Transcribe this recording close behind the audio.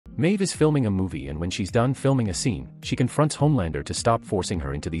Maeve is filming a movie, and when she's done filming a scene, she confronts Homelander to stop forcing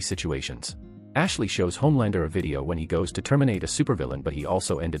her into these situations. Ashley shows Homelander a video when he goes to terminate a supervillain, but he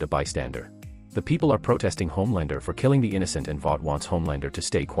also ended a bystander. The people are protesting Homelander for killing the innocent, and Vought wants Homelander to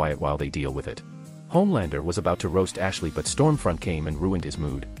stay quiet while they deal with it. Homelander was about to roast Ashley, but Stormfront came and ruined his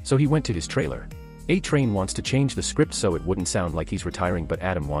mood, so he went to his trailer. A-Train wants to change the script so it wouldn't sound like he's retiring, but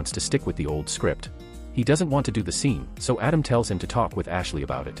Adam wants to stick with the old script. He doesn't want to do the scene, so Adam tells him to talk with Ashley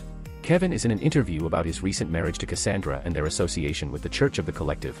about it. Kevin is in an interview about his recent marriage to Cassandra and their association with the Church of the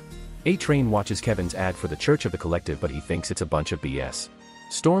Collective. A-Train watches Kevin's ad for the Church of the Collective, but he thinks it's a bunch of BS.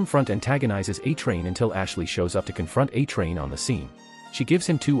 Stormfront antagonizes A-Train until Ashley shows up to confront A-Train on the scene. She gives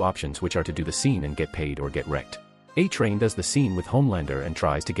him two options, which are to do the scene and get paid or get wrecked. A-Train does the scene with Homelander and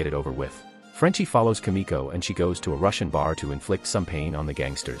tries to get it over with. Frenchie follows Kimiko and she goes to a Russian bar to inflict some pain on the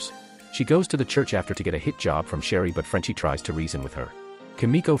gangsters. She goes to the church after to get a hit job from Sherry, but Frenchie tries to reason with her.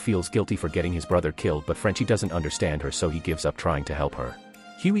 Kimiko feels guilty for getting his brother killed, but Frenchie doesn't understand her, so he gives up trying to help her.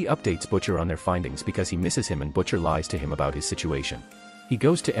 Huey updates Butcher on their findings because he misses him, and Butcher lies to him about his situation. He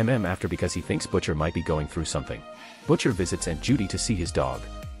goes to after because he thinks Butcher might be going through something. Butcher visits Aunt Judy to see his dog.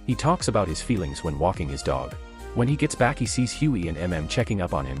 He talks about his feelings when walking his dog. When he gets back, he sees Huey and checking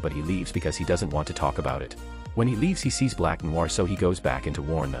up on him, but he leaves because he doesn't want to talk about it. When he leaves, he sees Black Noir, so he goes back in to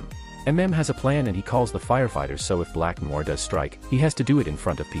warn them. has a plan and he calls the firefighters, so if Black Noir does strike, he has to do it in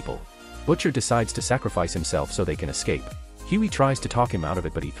front of people. Butcher decides to sacrifice himself so they can escape. Huey tries to talk him out of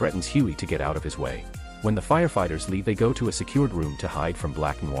it, but he threatens Huey to get out of his way. When the firefighters leave, they go to a secured room to hide from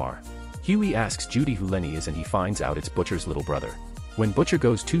Black Noir. Huey asks Judy who Lenny is, and he finds out it's Butcher's little brother. When Butcher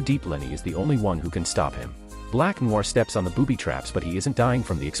goes too deep, Lenny is the only one who can stop him. Black Noir steps on the booby traps, but he isn't dying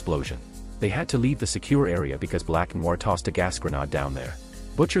from the explosion. They had to leave the secure area because Black Noir tossed a gas grenade down there.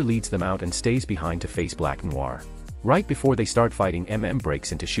 Butcher leads them out and stays behind to face Black Noir. Right before they start fighting,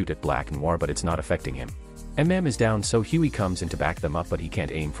 breaks in to shoot at Black Noir, but it's not affecting him. Is down, so Huey comes in to back them up, but he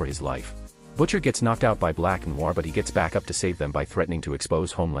can't aim for his life. Butcher gets knocked out by Black Noir, but he gets back up to save them by threatening to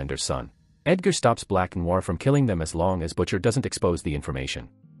expose Homelander's son. Edgar stops Black Noir from killing them as long as Butcher doesn't expose the information.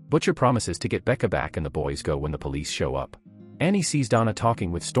 Butcher promises to get Becca back, and the boys go when the police show up. Annie sees Donna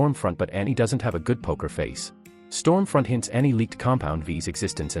talking with Stormfront, but Annie doesn't have a good poker face. Stormfront hints Annie leaked Compound V's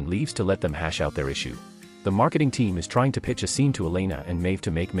existence and leaves to let them hash out their issue. The marketing team is trying to pitch a scene to Elena and Maeve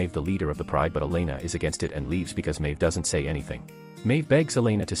to make Maeve the leader of the Pride, but Elena is against it and leaves because Maeve doesn't say anything. Maeve begs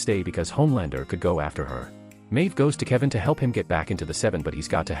Elena to stay because Homelander could go after her. Maeve goes to Kevin to help him get back into the Seven, but he's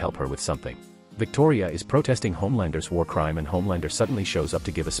got to help her with something. Victoria is protesting Homelander's war crime, and Homelander suddenly shows up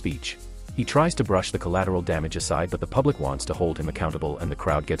to give a speech. He tries to brush the collateral damage aside, but the public wants to hold him accountable and the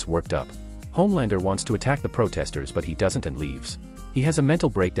crowd gets worked up. Homelander wants to attack the protesters, but he doesn't and leaves. He has a mental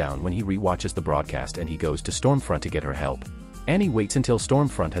breakdown when he re-watches the broadcast, and he goes to Stormfront to get her help. Annie waits until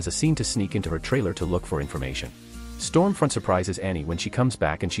Stormfront has a scene to sneak into her trailer to look for information. Stormfront surprises Annie when she comes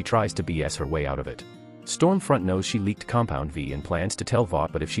back and she tries to BS her way out of it. Stormfront knows she leaked Compound V and plans to tell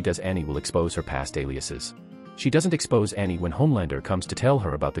Vought, but if she does, Annie will expose her past aliases. She doesn't expose Annie when Homelander comes to tell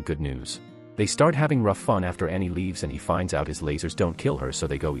her about the good news. They start having rough fun after Annie leaves, and he finds out his lasers don't kill her, so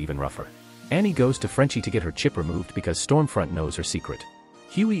they go even rougher. Annie goes to Frenchie to get her chip removed because Stormfront knows her secret.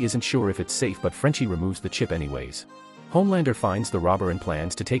 Huey isn't sure if it's safe, but Frenchie removes the chip anyways. Homelander finds the robber and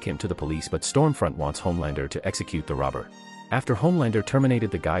plans to take him to the police, but Stormfront wants Homelander to execute the robber. After Homelander terminated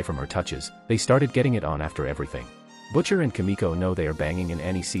the guy from her touches, they started getting it on after everything. Butcher and Kimiko know they are banging, and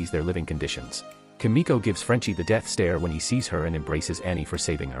Annie sees their living conditions. Kimiko gives Frenchie the death stare when he sees her and embraces Annie for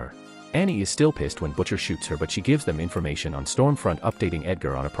saving her. Annie is still pissed when Butcher shoots her, but she gives them information on Stormfront updating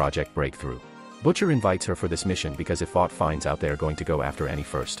Edgar on a Project Breakthrough. Butcher invites her for this mission because if Vought finds out, they're going to go after Annie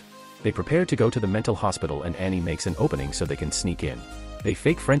first. They prepare to go to the mental hospital, and Annie makes an opening so they can sneak in. They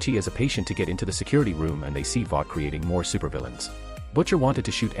fake Frenchie as a patient to get into the security room, and they see Vought creating more supervillains. Butcher wanted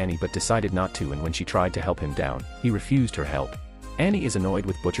to shoot Annie but decided not to, and when she tried to help him down, he refused her help. Annie is annoyed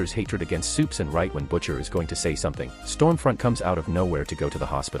with Butcher's hatred against Soups, and right when Butcher is going to say something, Stormfront comes out of nowhere to go to the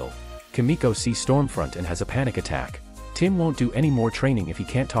hospital. Kimiko sees Stormfront and has a panic attack. Tim won't do any more training if he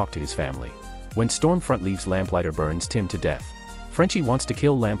can't talk to his family. When Stormfront leaves, Lamplighter burns Tim to death. Frenchie wants to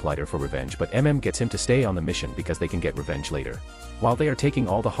kill Lamplighter for revenge, but gets him to stay on the mission because they can get revenge later. While they are taking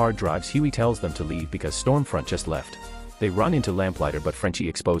all the hard drives, Huey tells them to leave because Stormfront just left. They run into Lamplighter, but Frenchie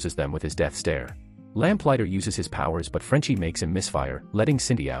exposes them with his death stare. Lamplighter uses his powers, but Frenchie makes him misfire, letting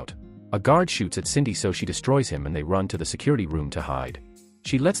Cindy out. A guard shoots at Cindy, so she destroys him, and they run to the security room to hide.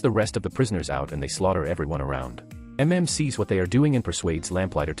 She lets the rest of the prisoners out and they slaughter everyone around. sees what they are doing and persuades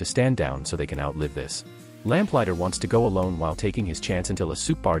Lamplighter to stand down so they can outlive this. Lamplighter wants to go alone while taking his chance until a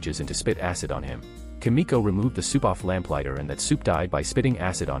Soup barges in to spit acid on him. Kimiko removed the soup off Lamplighter and that soup died by spitting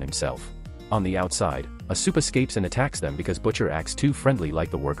acid on himself. On the outside, a soup escapes and attacks them because Butcher acts too friendly like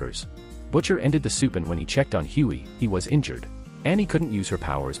the workers. Butcher ended the soup and when he checked on Huey, he was injured. Annie couldn't use her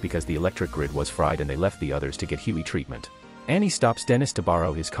powers because the electric grid was fried and they left the others to get Huey treatment. Annie stops Dennis to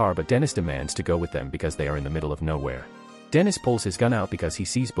borrow his car but Dennis demands to go with them because they are in the middle of nowhere. Dennis pulls his gun out because he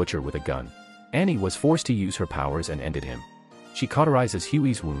sees Butcher with a gun. Annie was forced to use her powers and ended him. She cauterizes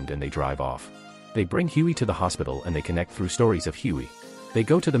Huey's wound and they drive off. They bring Huey to the hospital and they connect through stories of Huey. They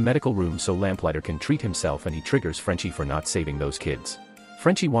go to the medical room so Lamplighter can treat himself and he triggers Frenchie for not saving those kids.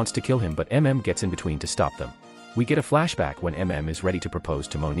 Frenchie wants to kill him but MM gets in between to stop them. We get a flashback when MM is ready to propose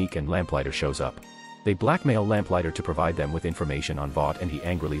to Monique and Lamplighter shows up. They blackmail Lamplighter to provide them with information on Vought and he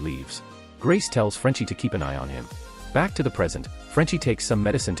angrily leaves. Grace tells Frenchie to keep an eye on him. Back to the present, Frenchie takes some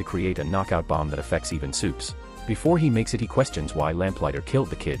medicine to create a knockout bomb that affects even Soups. Before he makes it he questions why Lamplighter killed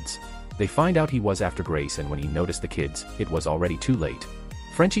the kids. They find out he was after Grace and when he noticed the kids, it was already too late.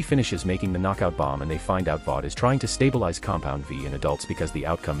 Frenchie finishes making the knockout bomb and they find out Vought is trying to stabilize Compound V in adults because the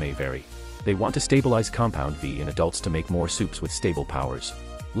outcome may vary. They want to stabilize Compound V in adults to make more Soups with stable powers.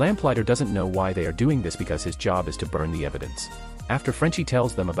 Lamplighter doesn't know why they are doing this because his job is to burn the evidence. After Frenchie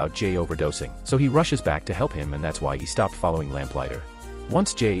tells them about Jay overdosing, so he rushes back to help him and that's why he stopped following Lamplighter.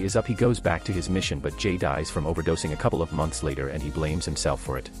 Once Jay is up he goes back to his mission but Jay dies from overdosing a couple of months later and he blames himself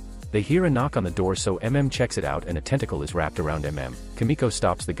for it. They hear a knock on the door so MM checks it out and a tentacle is wrapped around MM. Kimiko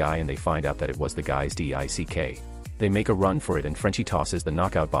stops the guy and they find out that it was the guy's DICK. They make a run for it and Frenchie tosses the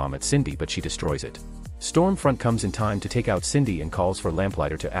knockout bomb at Cindy but she destroys it. Stormfront comes in time to take out Cindy and calls for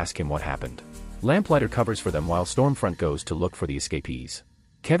Lamplighter to ask him what happened. Lamplighter covers for them while Stormfront goes to look for the escapees.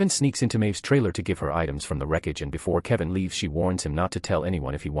 Kevin sneaks into Maeve's trailer to give her items from the wreckage and before Kevin leaves she warns him not to tell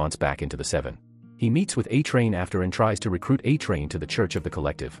anyone if he wants back into the Seven. He meets with A-Train after and tries to recruit A-Train to the Church of the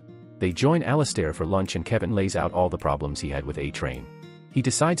Collective. They join Alistair for lunch and Kevin lays out all the problems he had with A-Train. He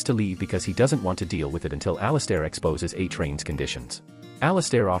decides to leave because he doesn't want to deal with it until Alistair exposes A-Train's conditions.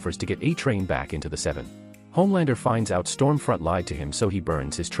 Alistair offers to get A-Train back into the Seven. Homelander finds out Stormfront lied to him so he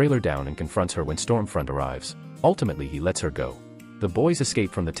burns his trailer down and confronts her when Stormfront arrives. Ultimately he lets her go. The boys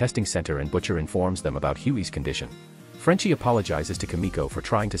escape from the testing center and Butcher informs them about Huey's condition. Frenchie apologizes to Kimiko for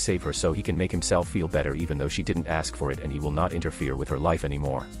trying to save her so he can make himself feel better even though she didn't ask for it and he will not interfere with her life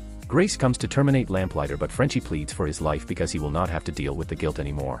anymore. Grace comes to terminate Lamplighter but Frenchie pleads for his life because he will not have to deal with the guilt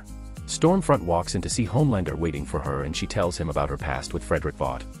anymore. Stormfront walks in to see Homelander waiting for her and she tells him about her past with Frederick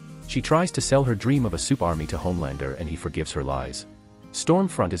Vought. She tries to sell her dream of a soup army to Homelander and he forgives her lies.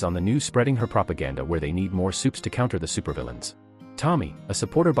 Stormfront is on the news spreading her propaganda where they need more soups to counter the supervillains. Tommy, a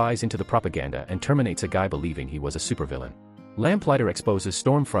supporter, buys into the propaganda and terminates a guy believing he was a supervillain. Lamplighter exposes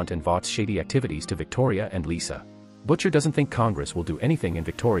Stormfront and Vought's shady activities to Victoria and Lisa. Butcher doesn't think Congress will do anything and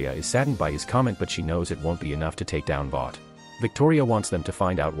Victoria is saddened by his comment but she knows it won't be enough to take down Vought. Victoria wants them to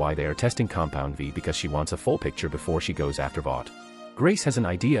find out why they are testing Compound V because she wants a full picture before she goes after Vought. Grace has an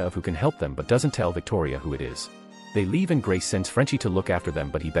idea of who can help them but doesn't tell Victoria who it is. They leave and Grace sends Frenchie to look after them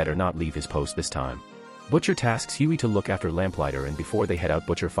but he better not leave his post this time. Butcher tasks Huey to look after Lamplighter and before they head out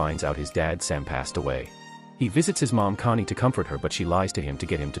Butcher finds out his dad Sam passed away. He visits his mom Connie to comfort her but she lies to him to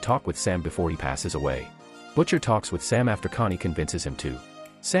get him to talk with Sam before he passes away. Butcher talks with Sam after Connie convinces him to.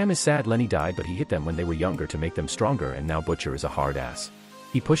 Sam is sad Lenny died but he hit them when they were younger to make them stronger and now Butcher is a hard ass.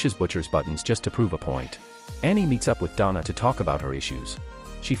 He pushes Butcher's buttons just to prove a point. Annie meets up with Donna to talk about her issues.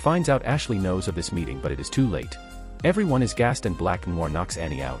 She finds out Ashley knows of this meeting but it is too late. Everyone is gassed and Black Noir knocks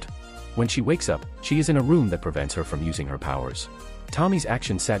Annie out. When she wakes up, she is in a room that prevents her from using her powers. Tommy's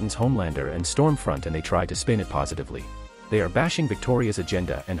action saddens Homelander and Stormfront and they try to spin it positively. They are bashing Victoria's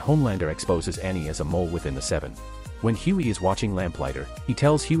agenda and Homelander exposes Annie as a mole within the Seven. When Huey is watching Lamplighter, he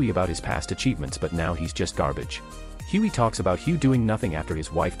tells Huey about his past achievements but now he's just garbage. Huey talks about Hugh doing nothing after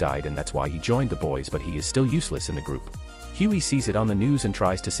his wife died and that's why he joined the boys but he is still useless in the group. Huey sees it on the news and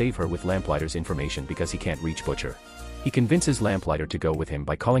tries to save her with Lamplighter's information because he can't reach Butcher. He convinces Lamplighter to go with him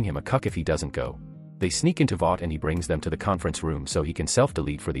by calling him a cuck if he doesn't go. They sneak into Vought and he brings them to the conference room so he can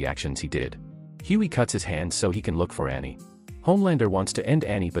self-delete for the actions he did. Huey cuts his hands so he can look for Annie. Homelander wants to end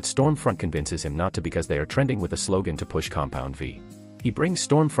Annie but Stormfront convinces him not to because they are trending with a slogan to push Compound V. He brings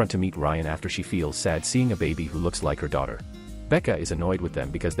Stormfront to meet Ryan after she feels sad seeing a baby who looks like her daughter. Becca is annoyed with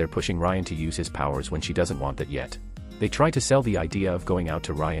them because they're pushing Ryan to use his powers when she doesn't want that yet. They try to sell the idea of going out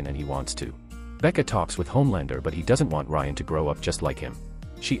to Ryan and he wants to. Becca talks with Homelander but he doesn't want Ryan to grow up just like him.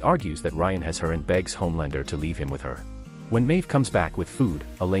 She argues that Ryan has her and begs Homelander to leave him with her. When Maeve comes back with food,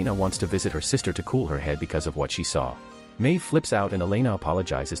 Elena wants to visit her sister to cool her head because of what she saw. Maeve flips out and Elena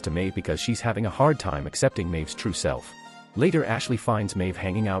apologizes to Maeve because she's having a hard time accepting Maeve's true self. Later Ashley finds Maeve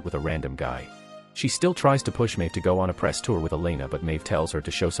hanging out with a random guy. She still tries to push Maeve to go on a press tour with Elena, but Maeve tells her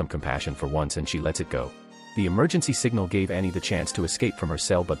to show some compassion for once and she lets it go. The emergency signal gave Annie the chance to escape from her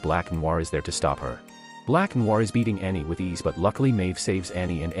cell, but Black Noir is there to stop her. Black Noir is beating Annie with ease, but luckily Maeve saves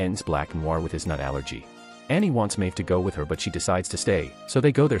Annie and ends Black Noir with his nut allergy. Annie wants Maeve to go with her, but she decides to stay, so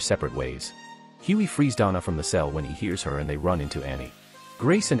they go their separate ways. Huey frees Donna from the cell when he hears her and they run into Annie.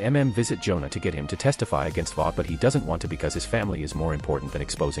 Grace and visit Jonah to get him to testify against Vought, but he doesn't want to because his family is more important than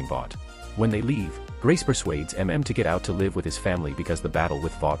exposing Vought. When they leave, Grace persuades to get out to live with his family because the battle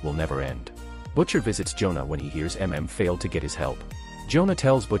with Vought will never end. Butcher visits Jonah when he hears failed to get his help. Jonah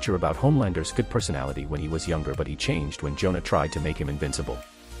tells Butcher about Homelander's good personality when he was younger, but he changed when Jonah tried to make him invincible.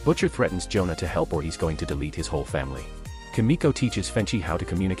 Butcher threatens Jonah to help or he's going to delete his whole family. Kimiko teaches Frenchie how to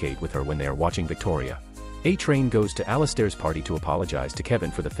communicate with her when they are watching Victoria. A-Train goes to Alistair's party to apologize to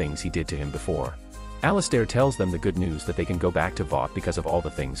Kevin for the things he did to him before. Alistair tells them the good news that they can go back to Vought because of all the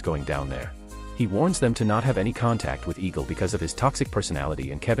things going down there. He warns them to not have any contact with Eagle because of his toxic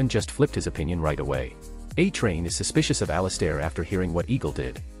personality, and Kevin just flipped his opinion right away. A-Train is suspicious of Alistair after hearing what Eagle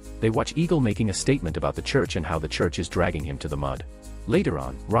did. They watch Eagle making a statement about the church and how the church is dragging him to the mud. Later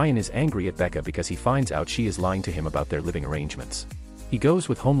on, Ryan is angry at Becca because he finds out she is lying to him about their living arrangements. He goes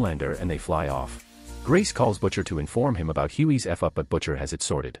with Homelander and they fly off. Grace calls Butcher to inform him about Huey's F-up, but Butcher has it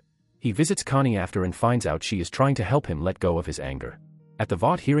sorted. He visits Connie after and finds out she is trying to help him let go of his anger. At the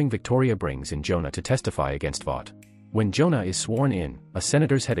Vought hearing, Victoria brings in Jonah to testify against Vought. When Jonah is sworn in, a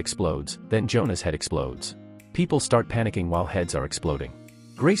senator's head explodes, then Jonah's head explodes. People start panicking while heads are exploding.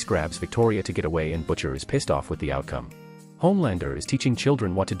 Grace grabs Victoria to get away and Butcher is pissed off with the outcome. Homelander is teaching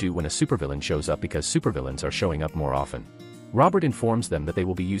children what to do when a supervillain shows up because supervillains are showing up more often. Robert informs them that they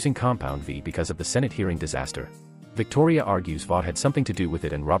will be using Compound V because of the Senate hearing disaster. Victoria argues Vought had something to do with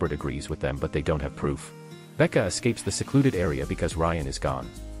it and Robert agrees with them, but they don't have proof. Becca escapes the secluded area because Ryan is gone.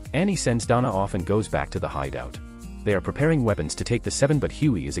 Annie sends Donna off and goes back to the hideout. They are preparing weapons to take the 7, but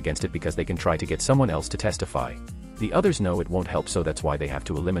Huey is against it because they can try to get someone else to testify. The others know it won't help, so that's why they have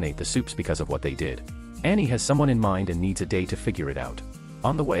to eliminate the Supes because of what they did. Annie has someone in mind and needs a day to figure it out.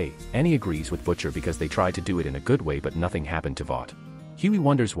 On the way, Annie agrees with Butcher because they tried to do it in a good way, but nothing happened to Vought. Huey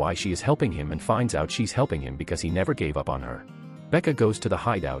wonders why she is helping him and finds out she's helping him because he never gave up on her. Becca goes to the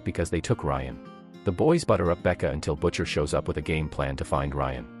hideout because they took Ryan. The boys butter up Becca until Butcher shows up with a game plan to find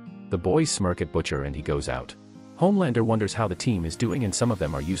Ryan. The boys smirk at Butcher and he goes out. Homelander wonders how the team is doing and some of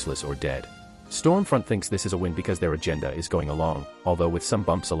them are useless or dead. Stormfront thinks this is a win because their agenda is going along, although with some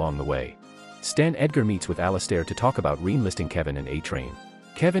bumps along the way. Stan Edgar meets with Alistair to talk about re-enlisting Kevin and A-Train.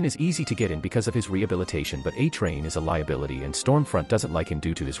 Kevin is easy to get in because of his rehabilitation, but A-Train is a liability and Stormfront doesn't like him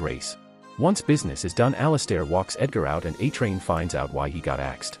due to his race. Once business is done, Alistair walks Edgar out and A-Train finds out why he got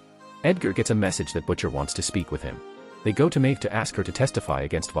axed. Edgar gets a message that Butcher wants to speak with him. They go to Maeve to ask her to testify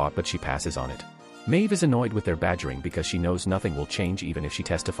against Vought, but she passes on it. Maeve is annoyed with their badgering because she knows nothing will change even if she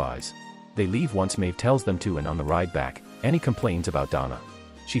testifies. They leave once Maeve tells them to, and on the ride back, Annie complains about Donna.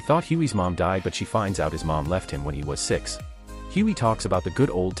 She thought Huey's mom died, but she finds out his mom left him when he was 6. Huey talks about the good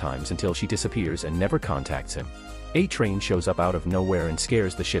old times until she disappears and never contacts him. A-Train shows up out of nowhere and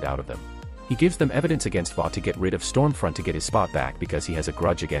scares the shit out of them. He gives them evidence against Vought to get rid of Stormfront to get his spot back because he has a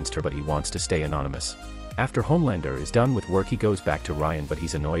grudge against her, but he wants to stay anonymous. After Homelander is done with work, he goes back to Ryan, but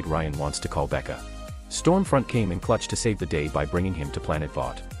he's annoyed. Ryan wants to call Becca. Stormfront came in clutch to save the day by bringing him to Planet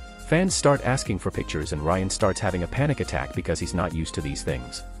Vought. Fans start asking for pictures and Ryan starts having a panic attack because he's not used to these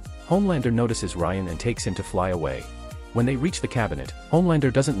things. Homelander notices Ryan and takes him to fly away. When they reach the cabinet,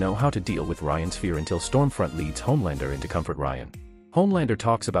 Homelander doesn't know how to deal with Ryan's fear until Stormfront leads Homelander in to comfort Ryan. Homelander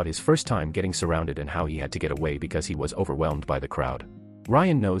talks about his first time getting surrounded and how he had to get away because he was overwhelmed by the crowd.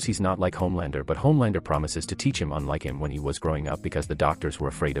 Ryan knows he's not like Homelander, but Homelander promises to teach him unlike him when he was growing up because the doctors were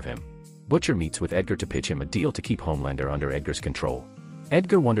afraid of him. Butcher meets with Edgar to pitch him a deal to keep Homelander under Edgar's control.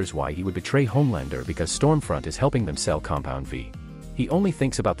 Edgar wonders why he would betray Homelander because Stormfront is helping them sell Compound V. He only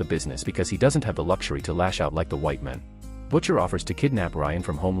thinks about the business because he doesn't have the luxury to lash out like the white men. Butcher offers to kidnap Ryan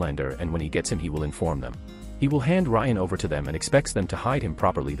from Homelander, and when he gets him he will inform them. He will hand Ryan over to them and expects them to hide him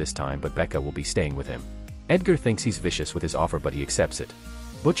properly this time, but Becca will be staying with him. Edgar thinks he's vicious with his offer, but he accepts it.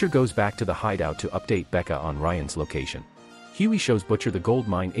 Butcher goes back to the hideout to update Becca on Ryan's location. Huey shows Butcher the gold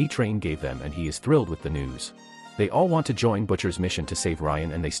mine A-Train gave them and he is thrilled with the news. They all want to join Butcher's mission to save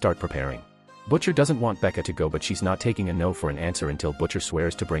Ryan and they start preparing. Butcher doesn't want Becca to go, but she's not taking a no for an answer until Butcher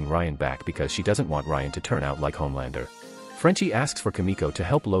swears to bring Ryan back because she doesn't want Ryan to turn out like Homelander. Frenchie asks for Kimiko to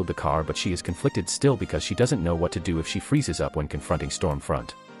help load the car, but she is conflicted still because she doesn't know what to do if she freezes up when confronting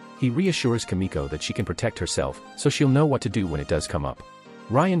Stormfront. He reassures Kimiko that she can protect herself, so she'll know what to do when it does come up.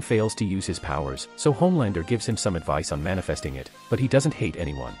 Ryan fails to use his powers, so Homelander gives him some advice on manifesting it, but he doesn't hate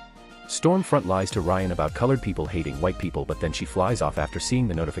anyone. Stormfront lies to Ryan about colored people hating white people, but then she flies off after seeing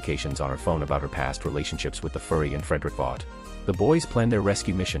the notifications on her phone about her past relationships with the furry and Frederick Vought. The boys plan their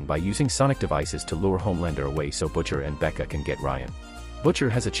rescue mission by using sonic devices to lure Homelander away so Butcher and Becca can get Ryan. Butcher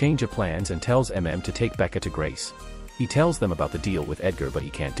has a change of plans and tells to take Becca to Grace. He tells them about the deal with Edgar, but he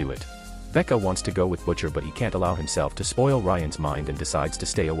can't do it. Becca wants to go with Butcher, but he can't allow himself to spoil Ryan's mind and decides to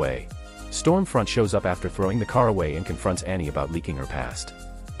stay away. Stormfront shows up after throwing the car away and confronts Annie about leaking her past.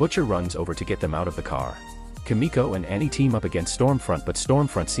 Butcher runs over to get them out of the car. Kimiko and Annie team up against Stormfront, but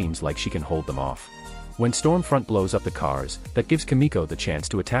Stormfront seems like she can hold them off. When Stormfront blows up the cars, that gives Kimiko the chance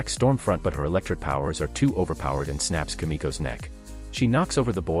to attack Stormfront, but her electric powers are too overpowered and snaps Kimiko's neck. She knocks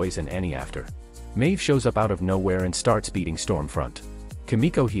over the boys and Annie after. Maeve shows up out of nowhere and starts beating Stormfront.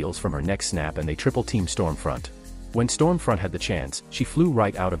 Kimiko heals from her neck snap and they triple team Stormfront. When Stormfront had the chance, she flew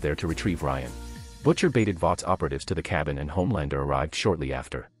right out of there to retrieve Ryan. Butcher baited Vought's operatives to the cabin and Homelander arrived shortly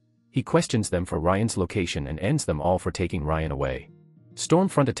after. He questions them for Ryan's location and ends them all for taking Ryan away.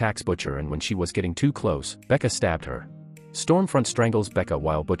 Stormfront attacks Butcher, and when she was getting too close, Becca stabbed her. Stormfront strangles Becca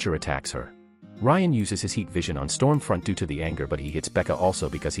while Butcher attacks her. Ryan uses his heat vision on Stormfront due to the anger, but he hits Becca also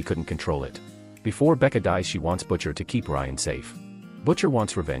because he couldn't control it. Before Becca dies, she wants Butcher to keep Ryan safe. Butcher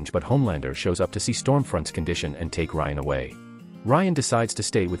wants revenge, but Homelander shows up to see Stormfront's condition and take Ryan away. Ryan decides to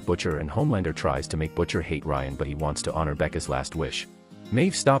stay with Butcher and Homelander tries to make Butcher hate Ryan, but he wants to honor Becca's last wish.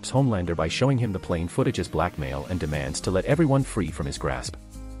 Maeve stops Homelander by showing him the plane footage as blackmail and demands to let everyone free from his grasp.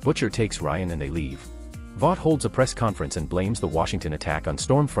 Butcher takes Ryan and they leave. Vought holds a press conference and blames the Washington attack on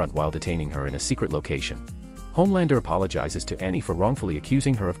Stormfront while detaining her in a secret location. Homelander apologizes to Annie for wrongfully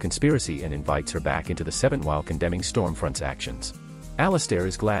accusing her of conspiracy and invites her back into the Seven while condemning Stormfront's actions. Alistair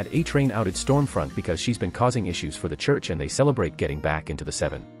is glad A-Train outed Stormfront because she's been causing issues for the church, and they celebrate getting back into the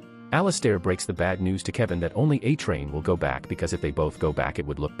Seven. Alistair breaks the bad news to Kevin that only A-Train will go back because if they both go back it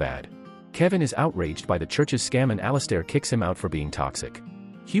would look bad. Kevin is outraged by the church's scam and Alistair kicks him out for being toxic.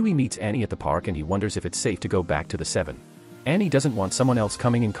 Huey meets Annie at the park and he wonders if it's safe to go back to the Seven. Annie doesn't want someone else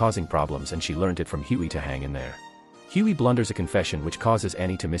coming and causing problems, and she learned it from Huey to hang in there. Huey blunders a confession which causes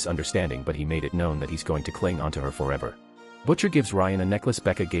Annie to misunderstanding, but he made it known that he's going to cling onto her forever. Butcher gives Ryan a necklace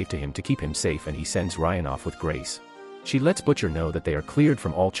Becca gave to him to keep him safe, and he sends Ryan off with Grace. She lets Butcher know that they are cleared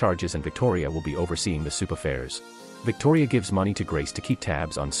from all charges and Victoria will be overseeing the Soup affairs. Victoria gives money to Grace to keep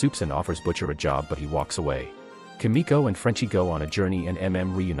tabs on Soups and offers Butcher a job, but he walks away. Kimiko and Frenchie go on a journey and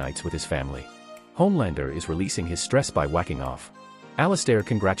reunites with his family. Homelander is releasing his stress by whacking off. Alistair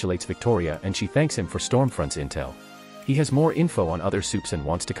congratulates Victoria and she thanks him for Stormfront's intel. He has more info on other Soups and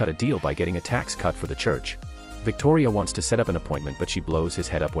wants to cut a deal by getting a tax cut for the church. Victoria wants to set up an appointment, but she blows his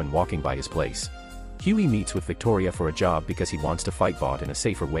head up when walking by his place. Huey meets with Victoria for a job because he wants to fight Vought in a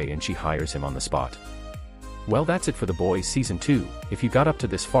safer way, and she hires him on the spot. Well, that's it for The Boys Season 2. If you got up to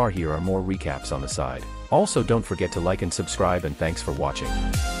this far, here are more recaps on the side. Also, don't forget to like and subscribe, and thanks for watching.